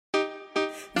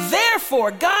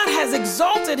Therefore, God has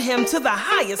exalted him to the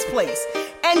highest place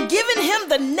and given him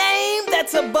the name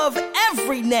that's above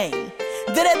every name,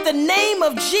 that at the name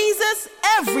of Jesus,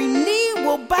 every knee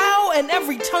will bow and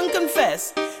every tongue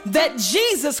confess that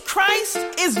Jesus Christ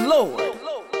is Lord.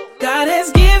 God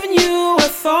has given you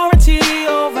authority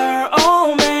over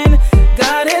all men.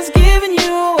 God has given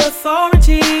you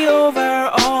authority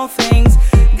over all things.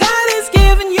 God has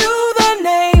given you the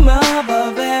name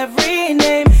above every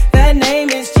name. That name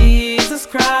is Jesus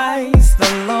Christ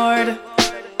the Lord.